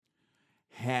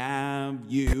Have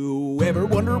you ever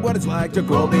wondered what it's like to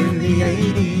grow up in the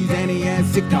 80s?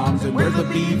 NES sitcoms and where's the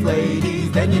beef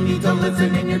ladies? Then you need to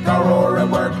listen in your car or at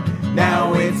work.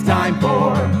 Now it's time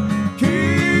for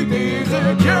Keith is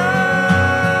a Jerk.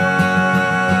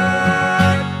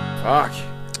 Fuck.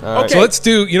 Okay. So let's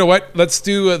do, you know what? Let's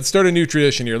start a new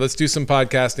tradition here. Let's do some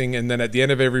podcasting, and then at the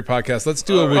end of every podcast, let's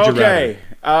do a Would You Rather.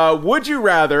 Okay. Would you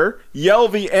rather yell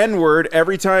the N-word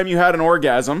every time you had an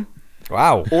orgasm?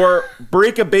 Wow. Or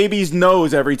break a baby's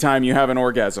nose every time you have an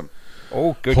orgasm?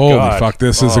 Oh, good Holy God. fuck!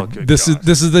 This is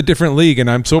a different league,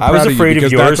 and I'm so proud of you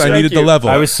because yours. I needed the level.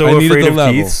 I was so afraid of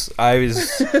Keith's. I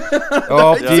was.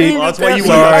 Oh, that's why you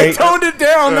I toned it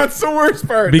down. That's the worst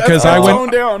part. Because I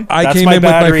went down. I came in with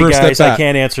my first guys. step back. I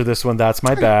can't answer this one. That's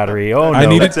my battery. Oh no! I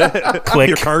needed click.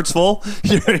 Your card's full.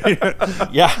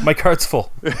 Yeah, my card's full,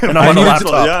 and I'm on a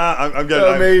laptop. Yeah, I'm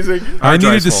good. Amazing. I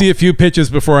needed to see a few pitches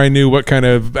before I knew what kind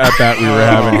of at bat we were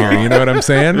having here. You know what I'm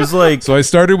saying? It was like so. I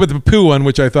started with the poo one,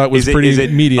 which I thought was pretty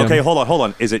medium. Okay, hold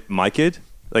on. Is it my kid?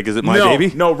 Like, is it my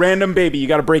baby? No, random baby. You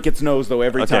got to break its nose though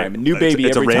every time. New baby.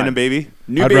 It's every a random time. baby.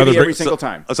 New baby every single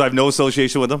time. So I have no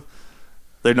association with them.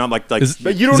 They're not like. Does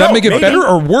that make it better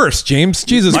or worse, James?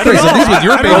 Jesus Christ! At least with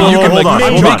your baby, you can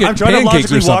make it I'm trying to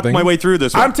pancakes or logically walk something. my way through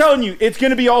this one. I'm telling you, it's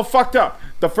gonna be all fucked up.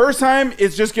 The first time,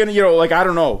 it's just gonna, like I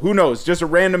don't know, who knows, just a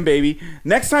random baby.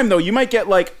 Next time though, you might get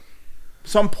like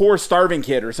some poor starving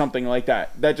kid or something like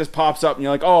that just pops up and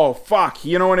you're like, oh fuck,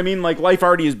 you know what I mean? Like life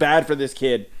already is bad for this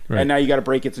kid, and now you got to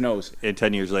break its nose. And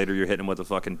 10 years later, you're hitting him with a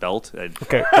fucking belt. And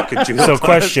okay. So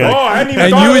question. Oh, I hadn't even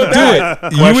and thought you would about do that.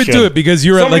 it. You would do it because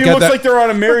you're Somebody at like looks like they're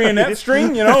on a marionette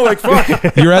string, like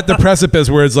fuck. You're at the precipice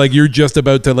where it's like you're just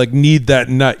about to like need that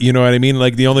nut. You know what I mean?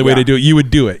 Like the only way to do it, you would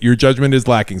do it. Your judgment is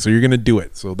lacking, so you're gonna do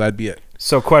it. So that'd be it.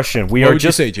 So question. What would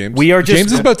you say, James?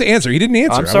 James is about to answer. He didn't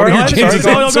answer. I'm sorry. No,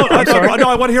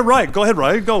 I want to hear Ryan. Go ahead,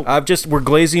 Ryan. Go. We're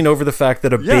glazing over the fact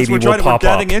that a baby will pop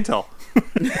up. We're getting intel.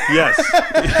 Yes.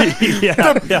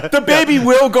 The baby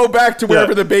will go back to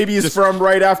wherever the baby is from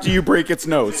right after you break its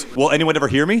nose. Will anyone ever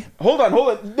hear me? Hold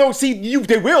on. No, see,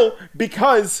 they will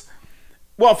because,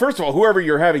 well, first of all, whoever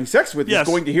you're having sex with is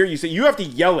going to hear you say. You have to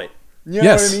yell it. You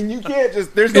know what I mean? You can't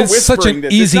just. There's no whispering. It's such an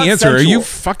easy answer. Sensual. Are you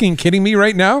fucking kidding me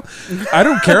right now? I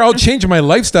don't care. I'll change my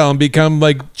lifestyle and become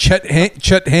like Chet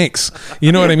Hanks.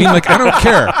 You know what I mean? Like I don't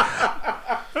care.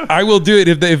 I will do it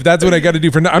if that's what I got to do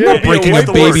for now. I'm not breaking a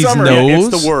baby's nose. Yeah,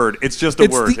 it's the word. It's just a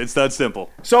word. It's that simple.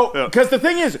 So, because the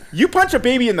thing is, you punch a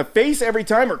baby in the face every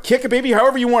time or kick a baby,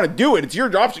 however you want to do it. It's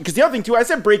your option. Because the other thing, too, I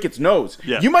said break its nose.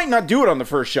 Yeah. You might not do it on the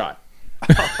first shot.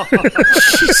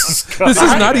 This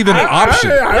is not even an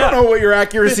option. I don't know what your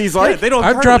accuracy is like.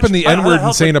 I'm dropping the N-word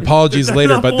and saying apologies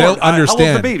later, but they'll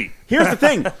understand. Here's the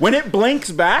thing. When it blinks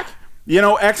back,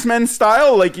 X-Men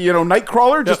style, like,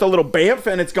 Nightcrawler, just a little bamf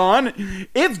and it's gone.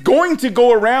 It's going to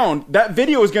go around. That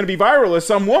video is going to be viral as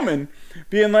some woman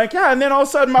being like, yeah, and then all of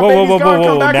a sudden my baby's gone,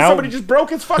 come back and somebody just broke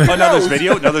his fucking nose. Now there's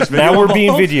video. Now we're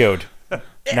being videoed.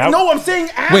 No, I'm saying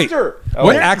after. Wait,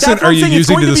 what accent are you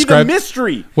using to describe the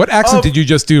mystery? What accent did you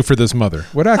just do for this mother?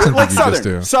 What accent did you just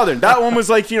do? Southern. That one was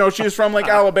like, she was from like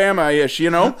Alabama-ish,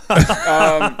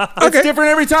 It's different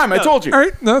every time. I told you. All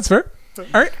right, no, that's fair. All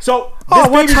right. So,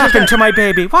 what's happened to my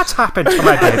baby? What's happened to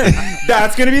my baby?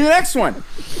 That's going to be the next one.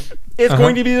 It's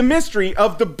going to be the mystery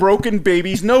of the broken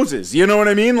babies' noses. You know what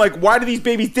I mean? Like, why do these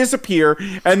babies disappear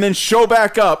and then show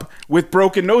back up with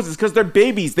broken noses? Because they're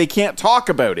babies. They can't talk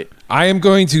about it. I am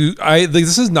going to.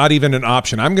 This is not even an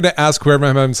option. I'm going to ask whoever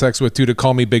I'm having sex with to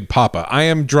call me Big Papa. I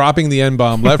am dropping the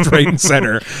N-bomb left, right, and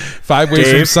center 5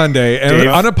 ways from Sunday, and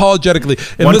unapologetically.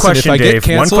 And one listen, question, if I get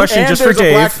canceled, one question just for Dave.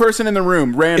 There's a black person in the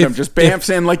room, random, just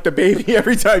bamfs in like the baby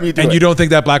every time you do it. And you don't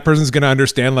think that black person's going to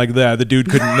understand like the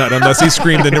dude couldn't nut unless he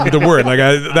screamed the word. Like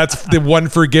that's the one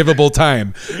forgivable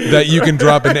time that you can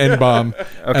drop an N-bomb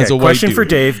as a white question dude. For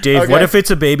Dave. Dave, what if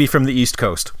it's a baby from the East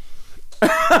Coast?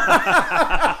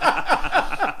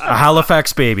 A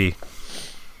Halifax baby,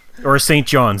 or a St.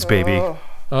 John's baby.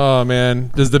 Oh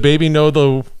man, does the baby know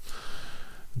the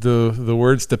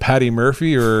words to Patty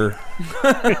Murphy or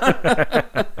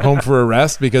Home for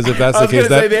Arrest? Because if that's the case,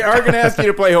 they are going to ask you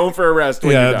to play Home for Arrest.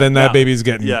 Then that baby's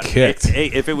getting kicked. Hey,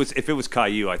 if it was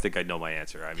Caillou, I think I'd know my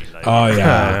answer. I mean,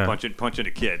 punching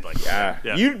a kid, like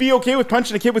you'd be okay with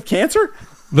punching a kid with cancer?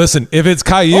 Listen, if it's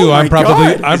Caillou, I'm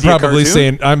probably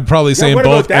saying both and punching the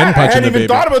baby. I hadn't even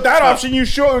thought about that option. You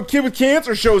show a kid with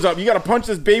cancer shows up. You got to punch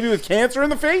this baby with cancer in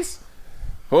the face?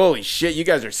 Holy shit, you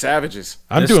guys are savages.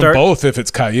 I'm doing both if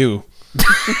it's Caillou.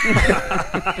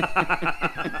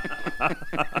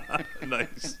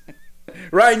 Nice.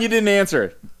 Ryan, you didn't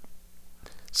answer.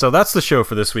 So that's the show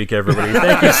for this week, everybody.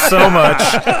 Thank you so much.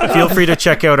 Feel free to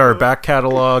check out our back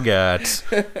catalog at...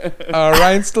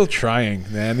 Ryan's still trying,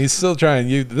 man. He's still trying.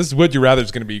 This Would You Rather is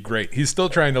going to be great. He's still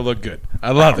trying to look good.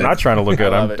 I love it. I'm not trying to look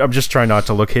good. I'm just trying not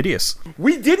to look hideous.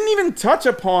 We didn't even touch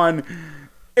upon,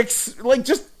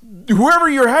 just whoever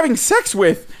you're having sex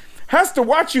with has to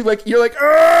watch you like you're like,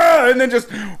 and then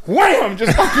just wham,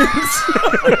 just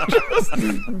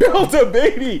build a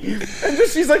baby, and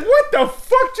just she's like, what the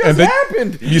fuck just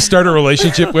happened? You start a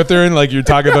relationship with her, and like you're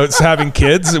talking about having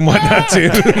kids and whatnot too. You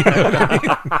know what I mean?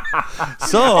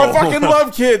 So I fucking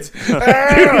love kids. Like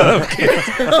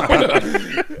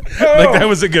that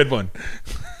was a good one.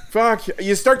 Fuck,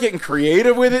 you start getting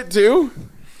creative with it too.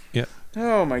 Yeah.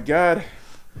 Oh my god.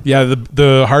 Yeah,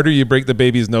 the harder you break the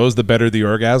baby's nose, the better the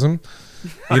orgasm.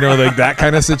 You know, like that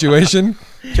kind of situation.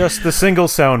 Just the single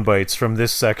sound bites from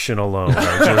this section alone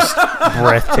are just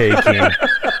breathtaking.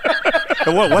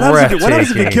 What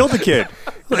happens if you kill the kid?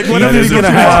 Like, what This is going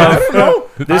to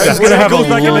have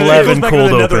 11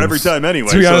 cold opens. every time anyway.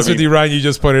 To be honest with you, Ryan, you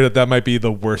just pointed out that might be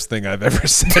the worst thing I've ever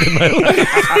said in my life.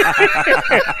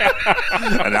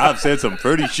 And I've said some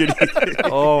pretty shitty things.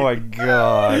 Oh my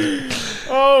god.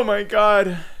 Oh my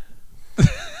god.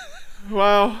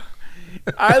 Wow.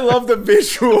 I love the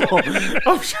visual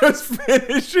of just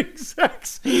finishing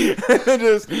sex and then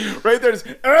just right there, just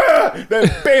then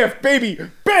bam, baby,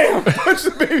 bam, punch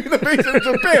the baby in the face and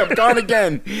just bam, gone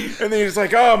again. And then you're just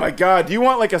like, oh my god, do you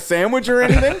want like a sandwich or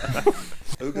anything?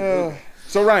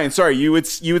 So Ryan, sorry, you would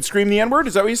scream the N-word?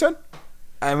 Is that what you said?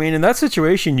 I mean, in that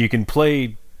situation, you can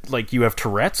play like you have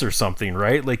Tourette's or something,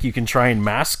 right? Like you can try and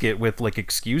mask it with like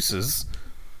excuses.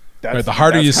 Right, the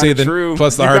harder you say,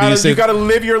 plus the harder you say. You got to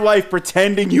live your life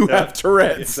pretending you have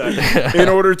Tourette's in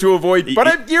order to avoid.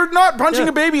 But you're not punching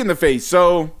a baby in the face,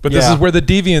 so. But this is where the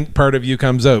deviant part of you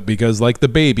comes out, because like the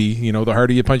baby, you know, the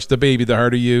harder you punch the baby, the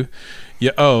harder you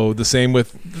owe. The same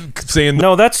with saying.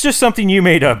 No, that's just something you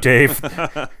made up, Dave.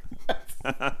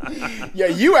 Yeah,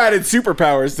 you added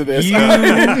superpowers to this. You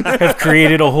have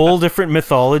created a whole different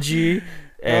mythology,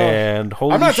 and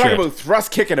holy shit. I'm not talking about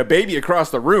thrust kicking a baby across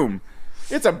the room.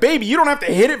 It's a baby. You don't have to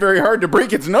hit it very hard to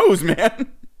break its nose,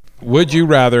 man. Would you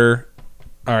rather,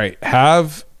 all right,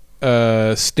 have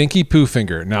a stinky poo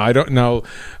finger? Now, I don't know.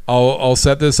 I'll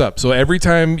set this up. So every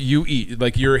time you eat,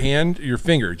 like your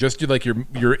finger, just like your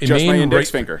just my index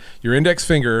finger. Your index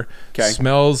finger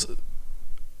smells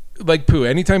like poo.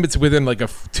 Anytime it's within like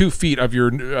 2 feet of your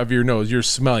nose, you're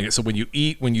smelling it. So when you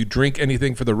eat, when you drink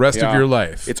anything for the rest of your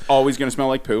life, it's always going to smell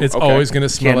like poo. It's always going to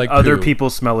smell like poo. Other people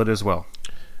smell it as well?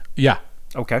 Yeah.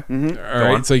 Okay. Mm-hmm.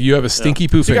 All right. So you have a stinky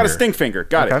poo finger. You got a stink finger.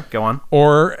 Got it. Go on.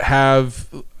 Or have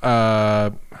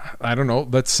I don't know.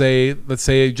 Let's say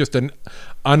just an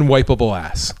unwipeable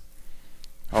ass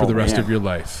for the rest of your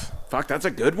life. Fuck, that's a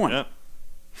good one. Yep.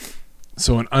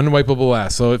 So an unwipeable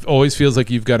ass. So it always feels like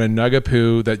you've got a nug of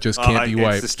poo that just can't be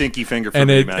wiped. It's the stinky finger for and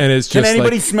me, man. And it's Can just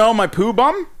anybody smell my poo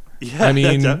bum? Yeah, I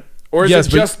mean. Or is it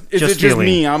just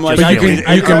me? I'm like,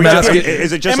 you can mask it.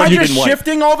 Is it just am I just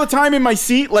shifting all the time in my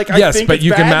seat? Like, yes, I think but it's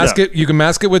you can bad? mask it. You can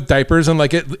mask it with diapers, and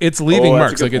like it's leaving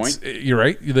marks. Like point. you're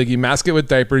right. Like you mask it with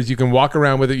diapers. You can walk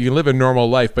around with it. You can live a normal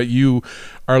life, but you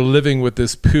are living with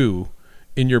this poo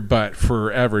in your butt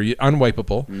forever.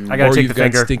 Unwipeable. I gotta take the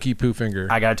finger. Stinky poo finger.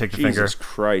 I gotta take the finger. Jesus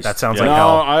Christ. That sounds like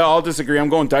hell. No, I'll disagree. I'm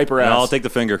going diaper ass. No, I'll take the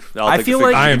finger. I feel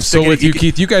like I am so with you,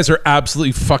 Keith. You guys are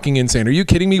absolutely fucking insane. Are you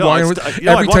kidding me? No, Every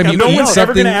time you no eat one's something,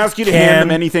 ever going to ask you to hand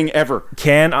them anything ever.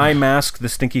 Can I mask the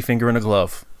stinky finger in a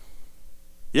glove?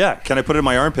 Yeah, can I put it in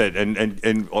my armpit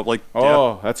and like?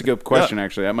 Oh, that's a good question.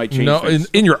 Actually, that might change. No, things.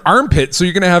 in your armpit. So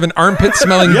you're gonna have an armpit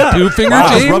smelling poo finger,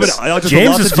 James?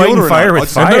 James is fighting fire with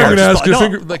fire. I'm not gonna ask your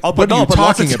finger. Like, what are you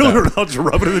talking about? I'll just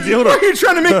rub it in the deodorant. Why are you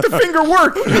trying to make the finger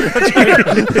work?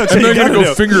 And then I'm gonna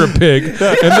go finger a pig, and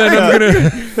then I'm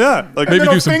gonna like maybe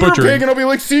do some butchering. Pig and I'll be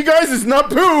like, see guys, it's not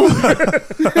poo.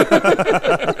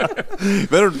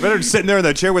 better sitting there in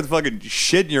that chair with fucking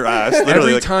shit in your ass. Literally,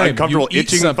 Every like, time uncomfortable you eat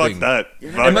itching. something. Fuck that.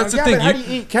 And that's the thing. How do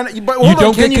you eat? Can you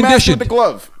don't get mask conditioned with the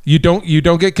glove? You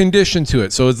don't get conditioned to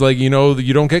it. So it's like, you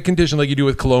don't get conditioned like you do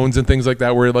with colognes and things like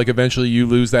that, where like eventually you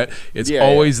lose that. It's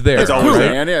always there. It's always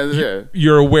there. Yeah.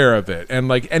 You're aware of it. And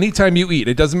like anytime you eat,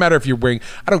 it doesn't matter if you're wearing,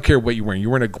 I don't care what you're wearing.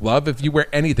 You're wearing a glove. If you wear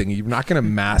anything, you're not going to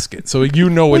mask it. So it's there.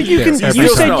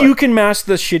 You said you can mask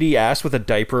the shitty ass with a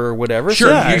diaper or whatever. Sure,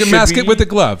 so you can mask it with a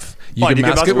glove. You can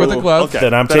mask it with a glove.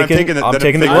 Then I'm taking the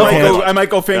glove hand. I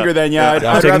might go finger then. Yeah,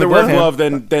 I'd rather wear glove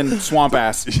than swamp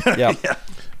ass. Yeah.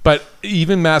 But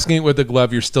even masking it with a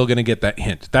glove, you're still going to get that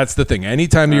hint. That's the thing.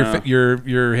 Anytime your hand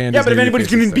Yeah, is but if near anybody's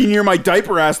your face, going to it's be there. near my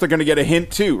diaper ass, they're going to get a hint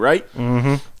too, right?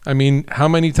 I mean, how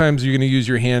many times are you going to use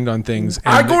your hand on things?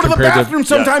 I go to the compared bathroom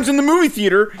sometimes in the movie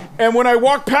theater, and when I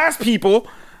walk past people,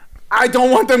 I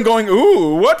don't want them going,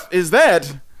 "Ooh, what is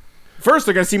that?" First,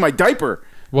 they're going to see my diaper.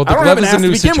 Well, the I don't glove have an is a ass new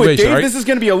to begin with, situation, Dave. right? This is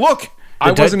going to be a look.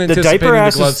 I wasn't the anticipating diaper the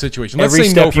ass glove is situation. Let's every say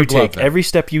step no for you glove. take, then. every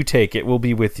step you take, it will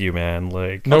be with you, man.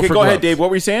 Like, No Okay, for go ahead, glove. Dave. What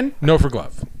were you saying? No for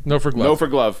glove. No for glove. No for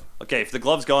glove. Okay, if the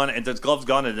glove's gone, and the glove's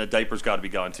gone, and the diaper's got to be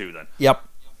gone too. Then yep.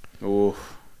 Ooh.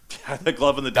 the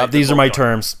glove and the diaper. These are both my gone.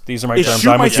 terms. These are my Is terms. shoot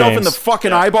I'm with myself in James. the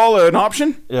fucking eyeball an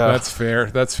option? Yeah. That's fair.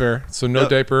 That's fair. So no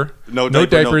diaper. No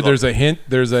diaper, no glove. There's a hint.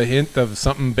 There's a hint of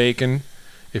something bacon.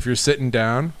 If you're sitting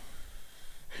down,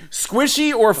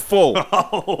 Squishy or full?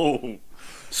 Oh,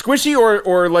 Squishy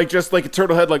or like just like a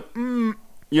turtle head, like, you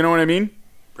know what I mean?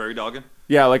 prairie dogging.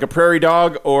 Yeah, like a prairie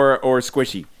dog or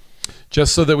squishy.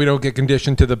 just so that we don't get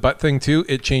conditioned to the butt thing too.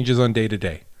 It changes on day to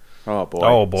day. Oh boy.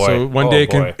 Oh boy. So one day it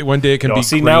can No, be.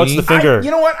 see, now it's the grainy. finger.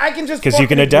 You know what? I can just 'Cause you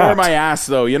can fucking ignore adapt. my ass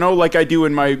though. You know, like I do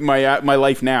in my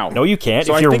life now. No, you can't.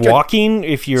 So if I you're think walking,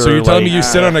 if you're So you're telling me like- you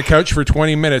sit on a couch for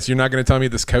 20 minutes? You're not going to tell me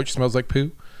this couch smells like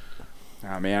poo?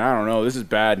 Oh man, I don't know. This is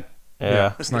bad.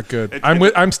 Yeah. It's not good.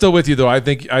 I'm still with you though. I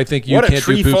think you What can't a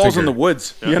tree do poo falls finger. in the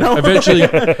woods. You know. Eventually,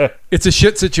 it's a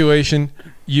shit situation.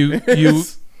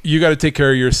 You got to take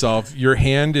care of yourself. Your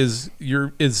hand is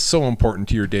so important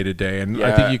to your day to day, and I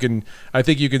Yeah.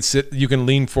 think you can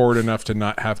lean forward enough to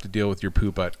not have to deal with your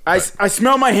poo butt. I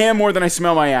smell my hand more than I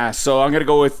smell my ass, so I'm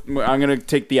gonna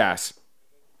take the ass.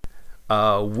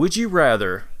 Would you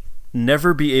rather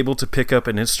never be able to pick up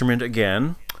an instrument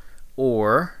again,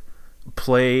 or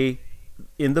play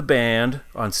in the band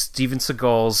on Steven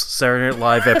Seagal's Saturday Night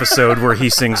Live episode where he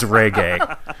sings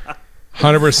reggae?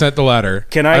 100% the latter.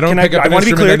 I don't pick up an want to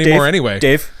be instrument clear, anymore Dave, anyway.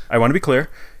 Dave, I want to be clear.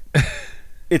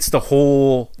 It's the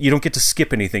whole, you don't get to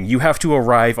skip anything. You have to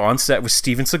arrive on set with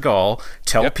Steven Seagal,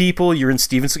 tell people you're in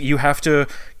Steven Seagal. You have to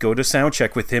go to sound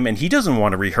check with him, and he doesn't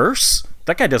want to rehearse.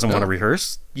 That guy doesn't want to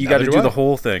rehearse. You got to Neither do do the I.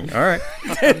 whole thing. All right.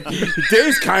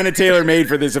 Dave's kind of tailor-made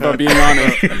for this, if I'm being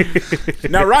honest.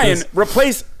 Now, Ryan,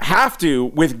 replace "have to"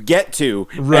 with "get to,"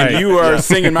 Right. and you are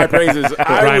singing my praises.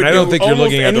 Ryan, I don't think you're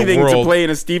looking at the anything world. to play in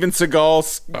a Steven Seagal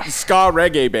ska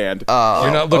reggae band.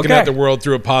 You're not looking okay. at the world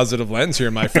through a positive lens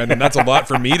here, my friend, and that's a lot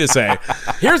for me to say.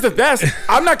 Here's the best: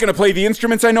 I'm not going to play the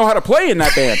instruments I know how to play in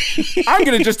that band. I'm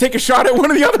going to just take a shot at one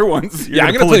of the other ones. Yeah,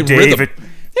 I'm Pull going a to play Dave rhythm.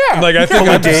 Yeah. Like I think Pull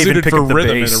a I'm Dave and suited pick for up the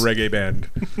rhythm in a bass. reggae band.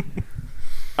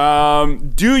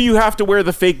 Do you have to wear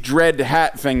the fake dread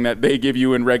hat thing that they give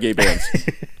you in reggae bands?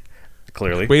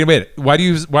 Clearly. Wait a minute. Why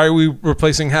are we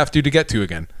replacing have to get to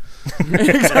again?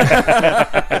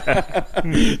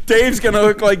 Dave's going to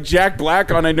look like Jack Black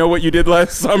on I Know What You Did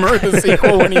Last Summer, the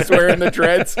sequel, when he's wearing the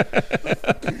dreads.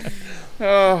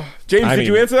 James, did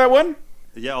you mean- answer that one?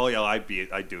 Yeah, oh yeah, I'd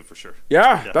do it for sure.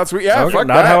 Yeah, that's fuck Not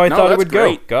that. how I No, thought it that's would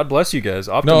great. go. God bless you guys.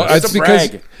 No, Optimism. it's It's a because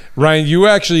brag. Ryan, you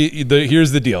actually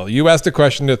here's the deal. You asked a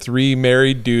question to 3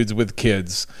 married dudes with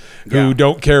kids who Yeah.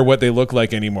 don't care what they look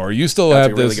like anymore. You still That's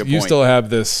have a really this. good You point.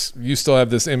 still have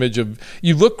this image of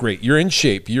you look great. You're in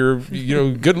shape. You're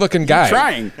good looking guy.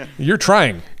 trying. You're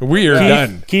trying. We are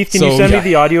done. Keith, can So, you send yeah. me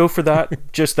the audio for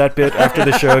that? Just that bit after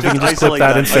the show. If you can just clip isolate that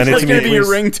that. and send it It's to going me, to be your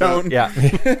please. ringtone.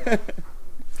 Yeah.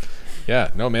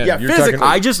 Yeah, no man. Yeah, You're physically.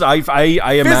 talking.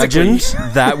 I imagined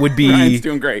that would Ryan's be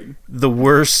doing great. the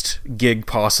worst gig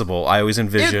possible. I always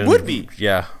envisioned. It would be.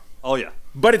 Yeah. Oh yeah.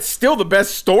 But it's still the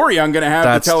best story I'm going to have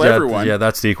That's to tell yeah, everyone. Yeah,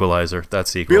 that's the equalizer.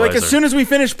 That's the Be equalizer. like, as soon as we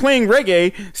finished playing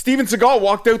reggae, Steven Seagal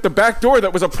walked out the back door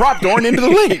that was a prop door and into the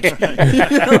lake. You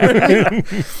know what I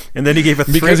mean? and then he gave a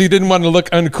Because he didn't want to look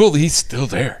uncool. He's still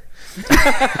there.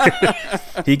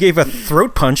 he gave a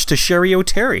throat punch to Sherry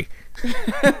O'Terry.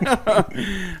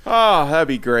 Oh, that'd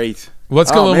be great.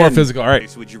 Let's go a Oh, little more man. physical. All right.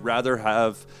 So would you rather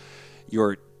have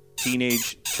your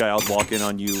teenage child walk in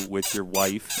on you with your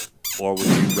wife, or would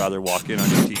you rather walk in on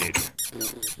your teenager?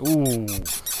 Ooh.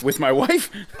 With my wife?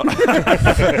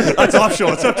 That's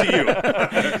optional. It's up to you.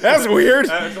 That's weird.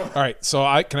 All right. So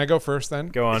can I go first then?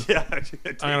 Go on. Yeah.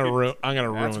 I'm gonna ruin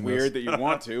That's this. weird that you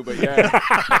want to, but yeah.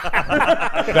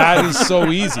 That is so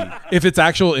easy. If it's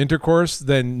actual intercourse,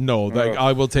 then no. Like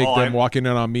I will take Oh, them I'm- walking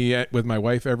in on me with my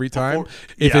wife every time.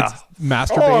 If yeah. it's Oh, I'm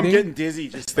masturbating, getting dizzy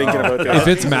just thinking about that. if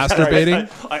it's masturbating,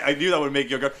 I knew that would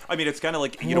make you go. I mean, it's kind of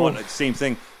like, you know what? Same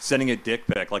thing. Sending a dick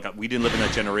pic. Like we didn't live in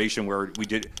that generation where we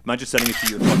did. Imagine sending it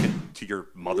to your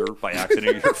mother by accident,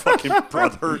 or your fucking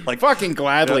brother. Like Fucking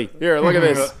gladly. Here, look at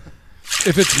this.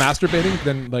 if it's masturbating,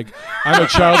 then like I'm a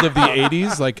child of the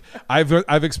 '80s. Like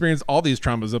I've experienced all these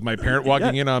traumas of my parent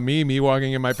walking in on me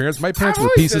walking in my parents. My parents were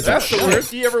pieces of That's shit. the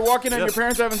worst. Do you ever walk in on your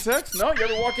parents having sex? No. You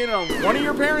ever walk in on one of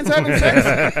your parents having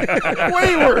sex?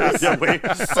 Way worse.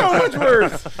 Yeah, So much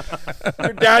worse.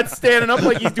 Your dad's standing up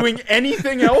like he's doing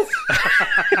anything else.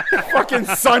 Fucking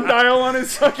sundial on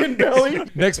his fucking belly.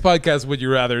 Next podcast, Would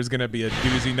You Rather, is going to be a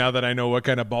doozy now that I know what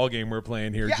kind of ball game we're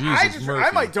playing here. Yeah, Jesus Murphy.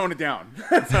 I might tone it down.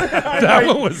 That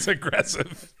one was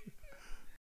aggressive.